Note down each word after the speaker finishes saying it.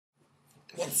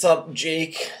What's up,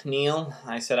 Jake? Neil?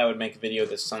 I said I would make a video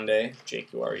this Sunday.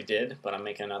 Jake, you already did, but I'm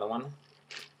making another one.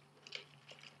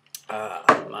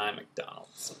 My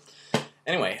McDonald's.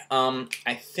 Anyway,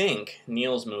 I think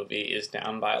Neil's movie is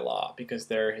down by law because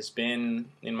there has been,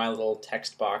 in my little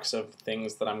text box of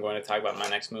things that I'm going to talk about in my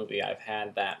next movie, I've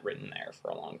had that written there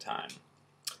for a long time.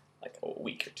 Like a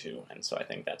week or two, and so I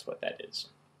think that's what that is.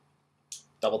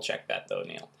 Double check that, though,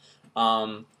 Neil.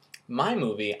 My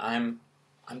movie, I'm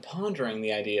pondering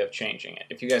the idea of changing it.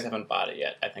 If you guys haven't bought it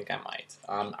yet, I think I might.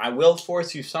 I will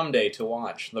force you someday to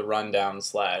watch the rundown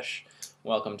 /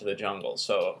 Welcome to the Jungle,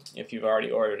 so if you've already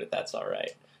ordered it, that's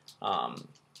alright.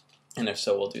 And if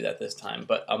so, we'll do that this time.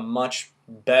 But a much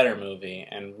better movie,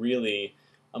 and really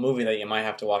a movie that you might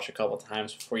have to watch a couple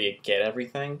times before you get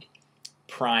everything,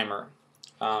 Primer.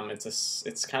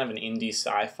 It's kind of an indie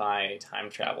sci-fi time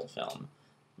travel film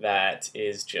that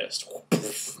is just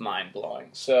mind-blowing.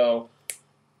 So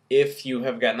if you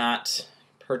have not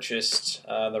purchased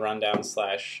the rundown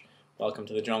 / Welcome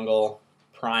to the Jungle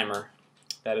Primer,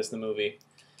 that is the movie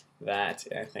that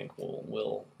I think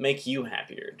will make you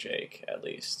happier, Jake, at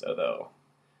least. Although,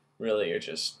 really, you're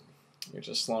just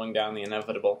slowing down the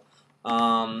inevitable.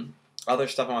 Other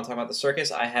stuff I want to talk about: the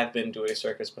circus. I have been to a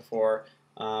circus before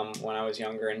when I was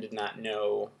younger and did not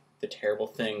know the terrible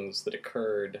things that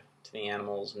occurred to the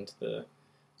animals and to the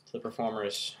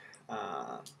performers,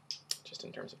 just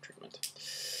in terms of treatment.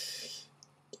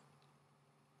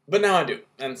 But now I do,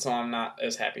 and so I'm not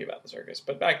as happy about the circus.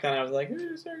 But back then I was like,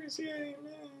 "Ooh, circus, yay,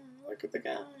 man, look at the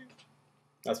guy."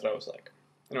 That's what I was like.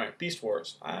 Anyway, Beast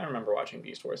Wars. I remember watching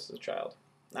Beast Wars as a child.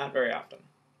 Not very often.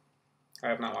 I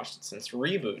have not watched it since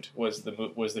Reboot was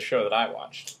the show that I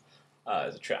watched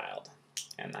as a child,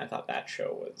 and I thought that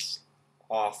show was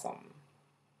awesome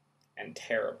and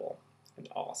terrible and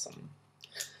awesome.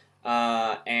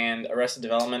 And Arrested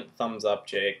Development, thumbs up,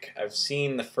 Jake. I've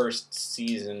seen the first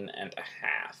season and a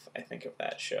half, I think, of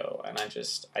that show, and I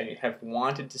have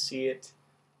wanted to see it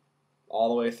all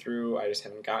the way through. I just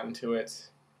haven't gotten to it,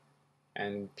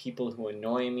 and people who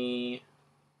annoy me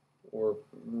were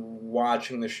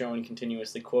watching the show and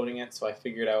continuously quoting it, so I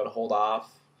figured I would hold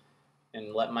off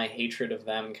and let my hatred of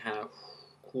them kind of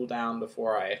cool down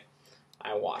before I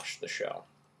watched the show.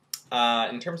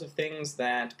 In terms of things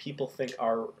that people think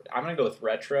are, I'm going to go with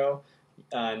retro.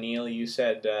 Neil, you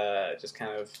said just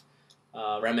kind of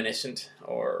reminiscent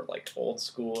or like old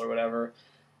school or whatever.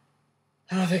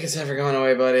 I don't think it's ever going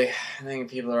away, buddy. I think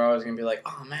people are always going to be like,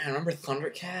 "Oh man, remember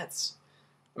Thundercats?"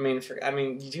 I mean,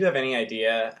 do you have any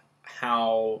idea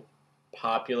how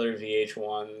popular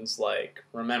VH1s like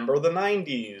Remember the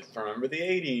 90s, Remember the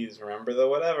 80s, Remember the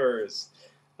whatevers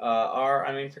are?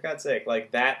 I mean, for God's sake,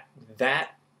 like that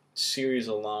series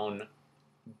alone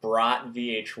brought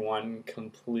VH1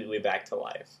 completely back to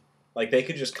life. Like, they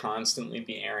could just constantly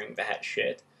be airing that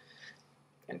shit,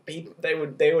 and they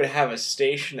would have a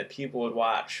station that people would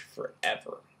watch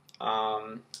forever.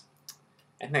 And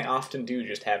they often do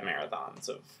just have marathons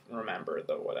of Remember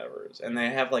the whatevers, and they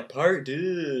have like part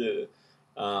 2.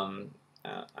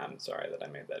 I'm sorry that I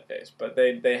made that face, but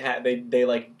they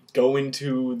like go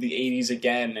into the 80s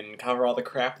again and cover all the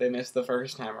crap they missed the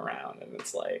first time around, and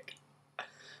it's like,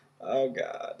 oh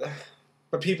god.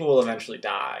 But people will eventually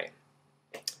die,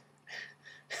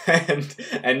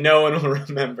 and no one will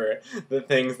remember the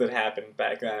things that happened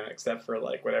back then, except for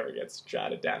like whatever gets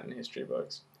jotted down in history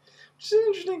books, which is an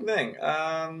interesting thing.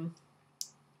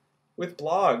 With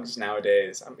blogs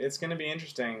nowadays, it's going to be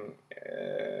interesting.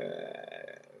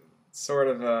 Sort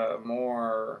of a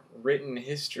more written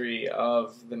history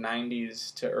of the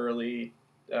 90s to early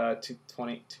to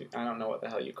I don't know what the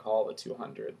hell you call the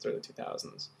 200s or the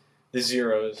 2000s, the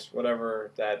zeros,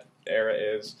 whatever that era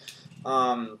is,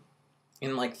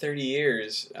 in like 30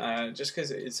 years, just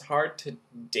because it's hard to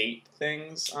date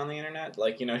things on the internet.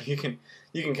 Like, you know, you can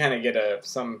kind of get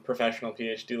some professional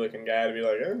PhD looking guy to be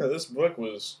like, "Oh, this book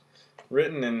was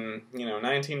written in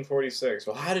 1946.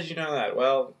 Well, how did you know that?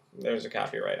 Well, there's a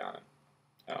copyright on it."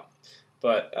 Oh,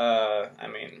 but I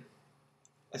mean,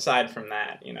 aside from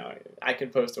that, I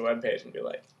could post a webpage and be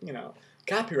like,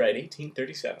 copyright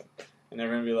 1837, and they're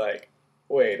gonna be like,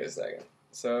 wait a second.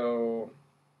 So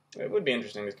it would be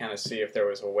interesting to kind of see if there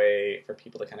was a way for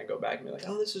people to kind of go back and be like,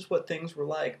 oh, this is what things were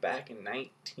like back in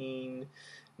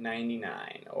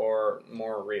 1999, or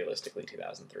more realistically,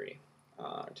 2003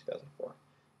 or 2004.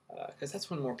 Because that's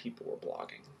when more people were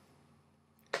blogging.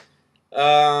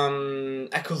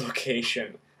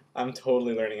 Echolocation. I'm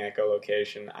totally learning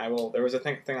echolocation. There was a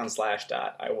thing on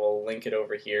Slashdot. I will link it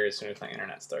over here as soon as my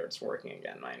internet starts working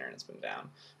again. My internet's been down.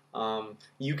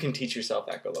 You can teach yourself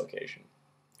echolocation.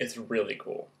 It's really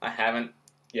cool. I haven't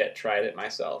yet tried it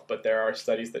myself, but there are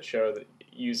studies that show that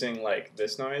using like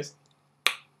this noise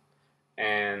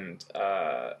and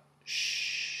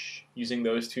using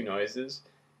those two noises,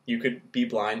 you could be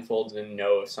blindfolded and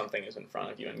know if something is in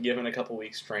front of you. And given a couple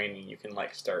weeks training, you can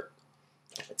like start.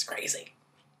 It's crazy.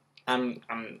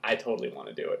 I totally want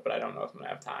to do it, but I don't know if I'm gonna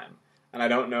have time, and I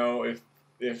don't know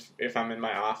if I'm in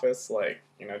my office, like,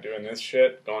 you know, doing this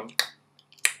shit, going,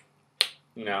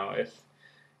 you know,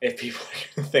 if people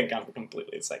are gonna think I'm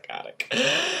completely psychotic,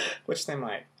 which they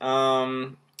might.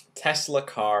 Tesla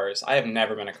cars. I have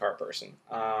never been a car person,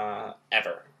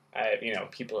 ever. You know,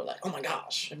 people are like, oh my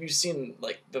gosh, have you seen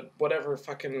like the whatever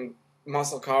fucking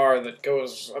muscle car that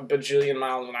goes a bajillion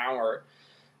miles an hour?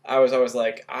 I was always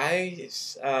like, I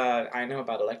know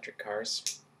about electric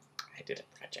cars. I did a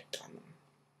project on them.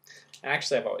 And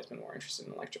actually, I've always been more interested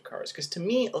in electric cars, because to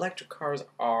me, electric cars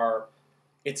are,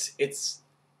 it's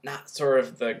not sort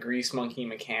of the grease monkey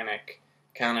mechanic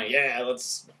kind of, yeah,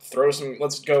 let's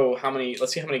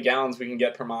see how many gallons we can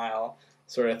get per mile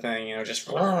sort of thing, you know, just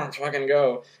fucking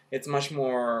go. It's much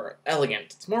more elegant.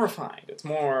 It's more refined.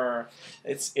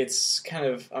 It's kind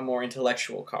of a more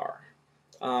intellectual car.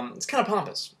 It's kind of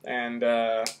pompous and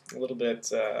a little bit.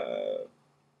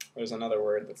 There's another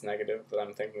word that's negative that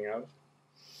I'm thinking of,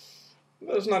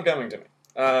 but it's not coming to me.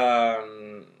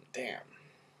 Damn.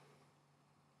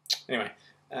 Anyway,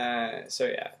 so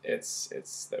yeah, it's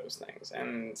those things,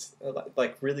 and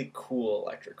like really cool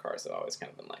electric cars have always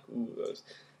kind of been like, ooh,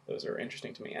 those are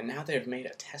interesting to me. And now they've made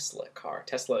a Tesla car.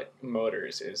 Tesla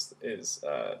Motors is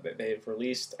they've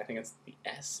released, I think it's the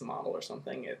S model or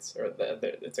something. It's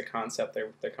a concept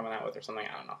they're coming out with or something.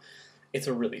 I don't know. It's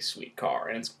a really sweet car,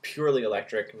 and it's purely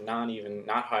electric, not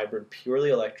hybrid, purely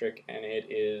electric, and it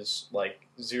is like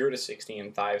 0 to 60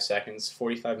 in 5 seconds,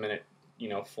 45-minute, you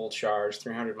know, full charge,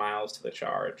 300 miles to the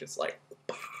charge. It's like,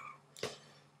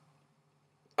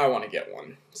 I want to get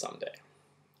one someday.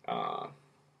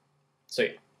 So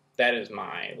yeah, that is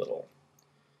my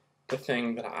the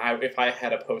thing that if I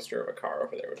had a poster of a car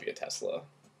over there, would be a Tesla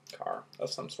car of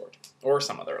some sort, or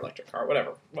some other electric car,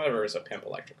 whatever is a pimp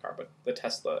electric car. But the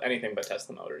Tesla, anything but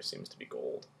Tesla Motors seems to be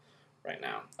gold right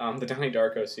now. The Donnie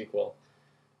Darko sequel.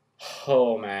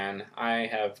 Oh man, I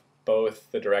have both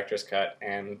the director's cut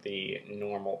and the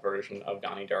normal version of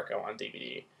Donnie Darko on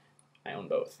DVD. I own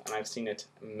both, and I've seen it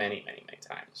many, many, many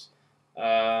times.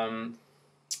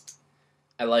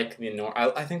 I like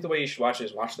I think the way you should watch it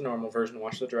is watch the normal version,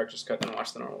 watch the director's cut, then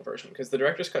watch the normal version. Because the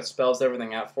director's cut spells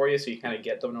everything out for you, so you kind of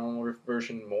get the normal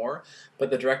version more. But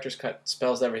the director's cut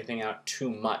spells everything out too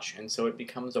much, and so it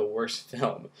becomes a worse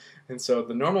film. And so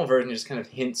the normal version just kind of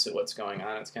hints at what's going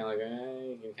on. It's kind of like,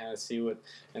 you can kind of see what...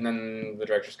 And then the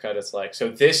director's cut, it's like, so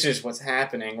this is what's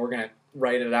happening. We're going to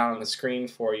write it out on the screen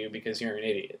for you because you're an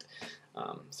idiot.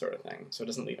 Sort of thing. So it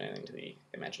doesn't leave anything to the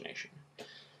imagination.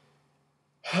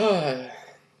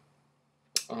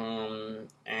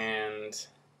 And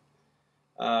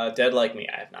Dead Like Me,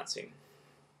 I have not seen.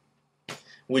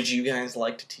 Would you guys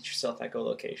like to teach yourself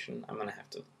echolocation? I'm gonna have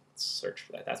to search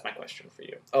for that. That's my question for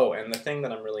you. Oh, and the thing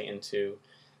that I'm really into,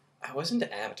 I was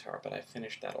into Avatar, but I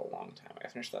finished that a long time. I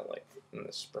finished that like in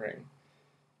the spring.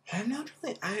 I'm not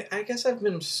really. I guess I've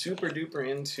been super duper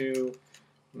into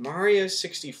Mario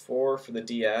 64 for the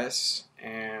DS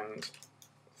and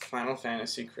Final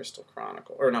Fantasy Crystal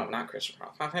Chronicle, or no, not Crystal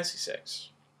Chronicle, Final Fantasy 6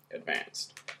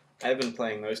 Advanced. I've been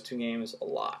playing those two games a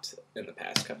lot in the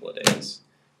past couple of days,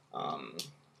 and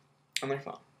they're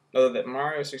fun. Though that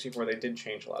Mario 64, they did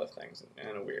change a lot of things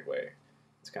in a weird way.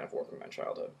 It's kind of warping my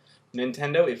childhood.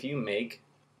 Nintendo, if you make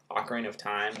Ocarina of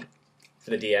Time for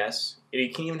the DS,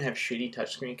 it can even have shitty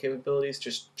touchscreen capabilities.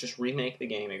 Just remake the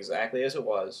game exactly as it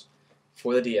was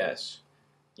for the DS.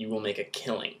 You will make a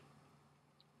killing.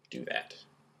 Do that.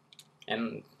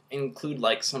 And include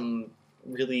like some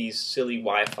really silly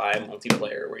Wi-Fi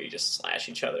multiplayer where you just slash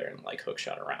each other and like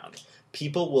hookshot around.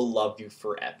 People will love you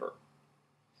forever.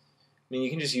 I mean, you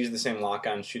can just use the same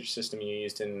lock-on shooter system you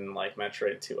used in like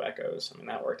Metroid 2 Echoes. I mean,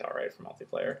 that worked alright for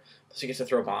multiplayer. Plus you get to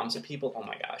throw bombs at people. Oh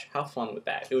my gosh, how fun would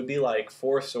that? It would be like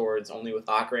 4 Swords, only with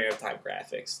Ocarina of Time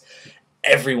graphics.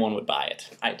 Everyone would buy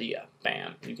it. Idea.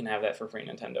 Bam. You can have that for free,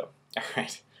 Nintendo.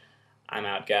 Alright. I'm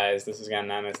out, guys. This has gone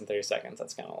 9 minutes and 30 seconds.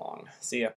 That's kind of long. See ya.